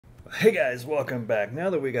Hey guys, welcome back. Now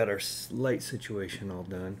that we got our light situation all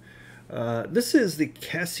done, this is the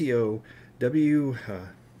Casio W.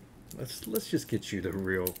 Let's just get you the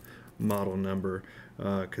real model number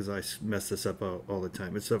because I mess this up all the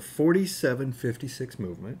time. It's a 4756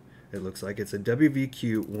 movement. It looks like it's a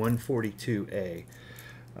WVQ-142A.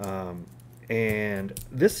 And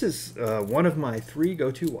this is one of my 3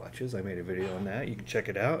 go-to watches. I made a video on that. You can check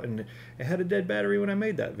it out. And it had a dead battery when I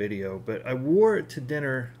made that video. But I wore it to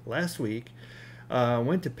dinner last week.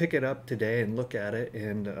 Went to pick it up today and look at it.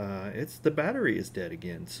 And the battery is dead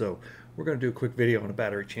again. So we're going to do a quick video on a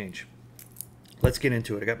battery change. Let's get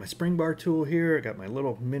into it. I got my spring bar tool here. I got my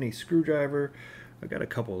little mini screwdriver. I got a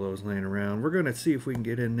couple of those laying around. We're going to see if we can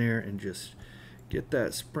get in there and just get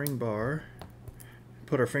that spring bar.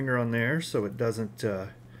 Put our finger on there so it doesn't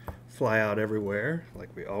fly out everywhere like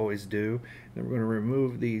we always do. Then we're going to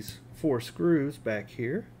remove these 4 screws back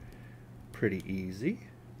here. Pretty easy.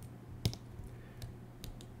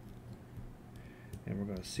 And we're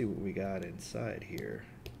going to see what we got inside here.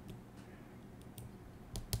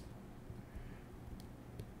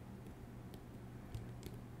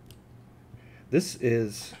 This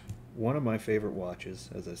is one of my favorite watches,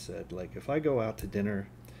 as I said. Like if I go out to dinner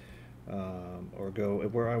or go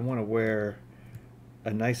where I want to wear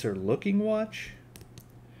a nicer looking watch,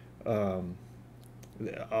 I'll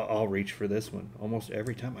reach for this one almost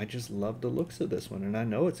every time. I just love the looks of this one, and I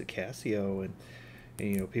know it's a Casio, and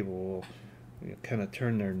you know, people will kind of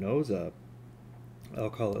turn their nose up. I'll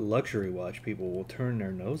call it luxury watch. People will turn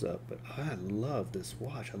their nose up, but I love this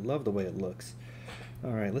watch. I love the way it looks.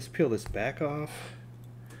 All right, let's peel this back off.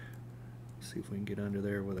 See if we can get under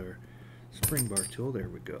there with our spring bar tool. There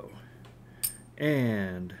we go.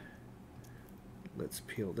 And let's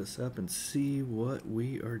peel this up and see what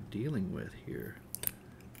we are dealing with here.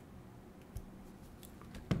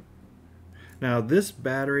 Now this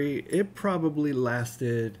battery, it probably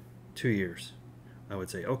lasted 2 years, I would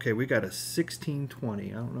say. Okay, we got a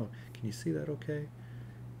 1620. I don't know, can you see that okay?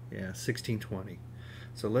 Yeah, 1620.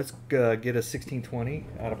 So let's get a 1620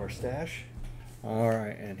 out of our stash. All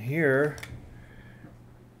right, and here,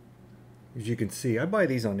 as you can see, I buy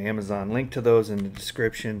these on Amazon. Link to those in the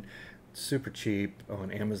description. Super cheap on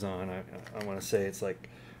Amazon. I want to say it's like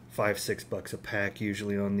 $5-6 a pack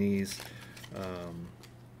usually on these.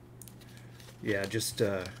 Yeah, just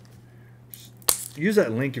use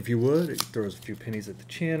that link if you would. It throws a few pennies at the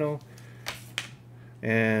channel.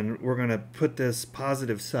 And we're going to put this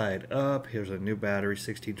positive side up. Here's a new battery,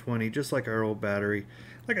 1620, just like our old battery.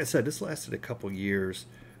 Like I said, this lasted a couple years.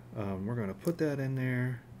 We're going to put that in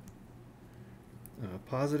there.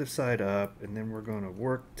 Positive side up, and then we're going to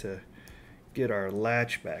work to get our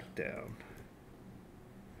latch back down.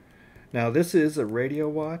 Now this is a radio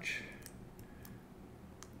watch.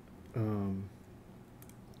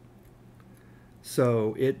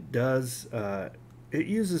 So it does it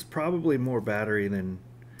uses probably more battery than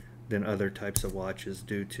other types of watches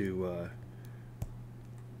due to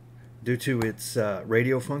its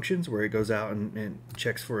radio functions, where it goes out and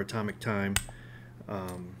checks for atomic time.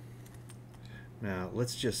 Now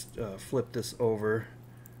let's just flip this over.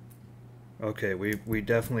 Okay, we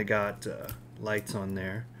definitely got lights on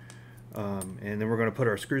there. And then we're going to put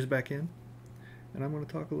our screws back in. And I'm going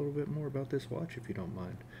to talk a little bit more about this watch if you don't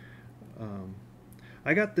mind.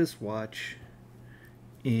 I got this watch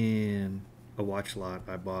in a watch lot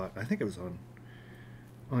I bought. I think it was on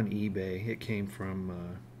eBay. It came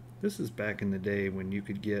from, this is back in the day when you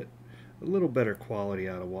could get a little better quality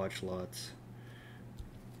out of watch lots.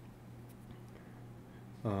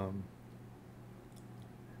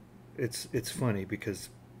 It's funny because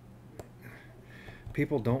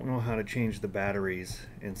people don't know how to change the batteries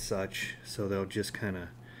and such, so they'll just kind of,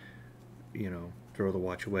 you know, throw the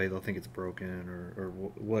watch away. They'll think it's broken or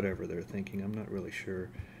whatever they're thinking. I'm not really sure.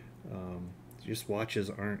 Just watches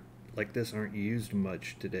like this aren't used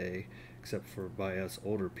much today, except for by us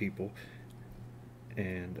older people,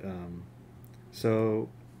 and so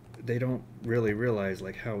they don't really realize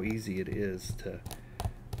like how easy it is to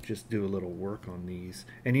just do a little work on these.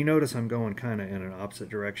 And you notice I'm going kind of in an opposite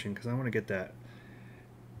direction because I want to get that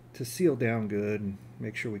to seal down good and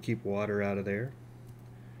make sure we keep water out of there.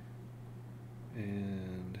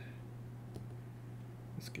 And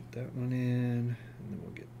let's get that one in, and then we'll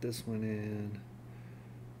get this one in.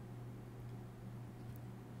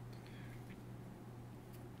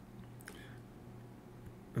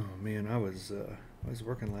 Oh man, I was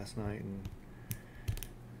working last night and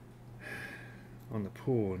on the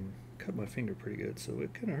pool and cut my finger pretty good, so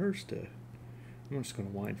it kind of hurts to. I'm just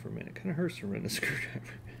going to whine for a minute. It kind of hurts to run a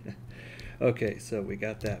screwdriver. Okay, so we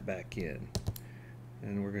got that back in.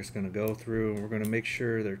 And we're just going to go through and we're going to make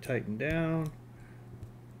sure they're tightened down.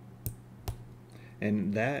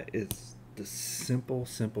 And that is the simple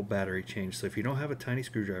battery change. So if you don't have a tiny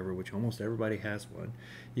screwdriver, which almost everybody has one,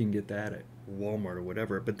 you can get that at Walmart or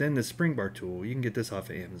whatever. But then the spring bar tool, you can get this off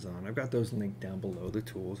of Amazon. I've got those linked down below, the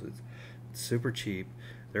tools. It's super cheap.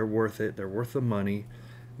 They're worth it. They're worth the money.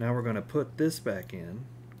 Now we're going to put this back in,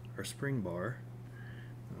 our spring bar.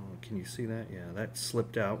 Oh, can you see that? Yeah, that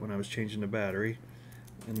slipped out when I was changing the battery.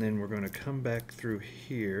 And then we're going to come back through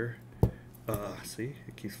here. See,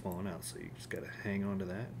 it keeps falling out, so you just got to hang on to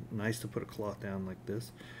that. Nice to put a cloth down like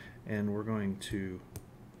this. And we're going to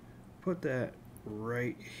put that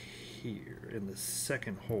right here in the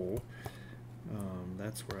second hole.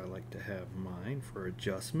 That's where I like to have mine for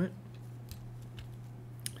adjustment.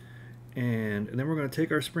 And then we're going to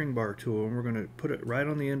take our spring bar tool and we're going to put it right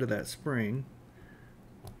on the end of that spring.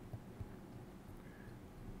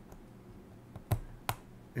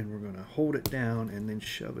 And we're going to hold it down and then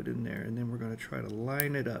shove it in there, and then we're going to try to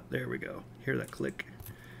line it up. There we go. Hear that click?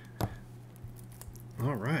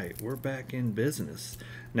 All right, we're back in business.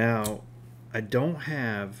 Now, I don't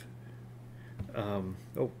have,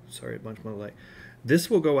 oh, sorry, I bunched my light. This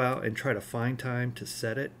will go out and try to find time to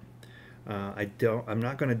set it. I'm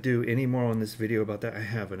not going to do any more on this video about that. I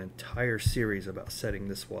have an entire series about setting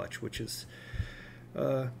this watch, which is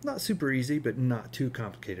not super easy, but not too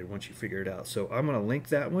complicated once you figure it out. So I'm going to link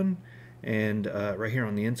that one and right here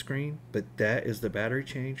on the end screen. But that is the battery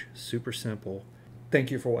change. Super simple. Thank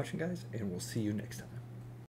you for watching, guys, and we'll see you next time.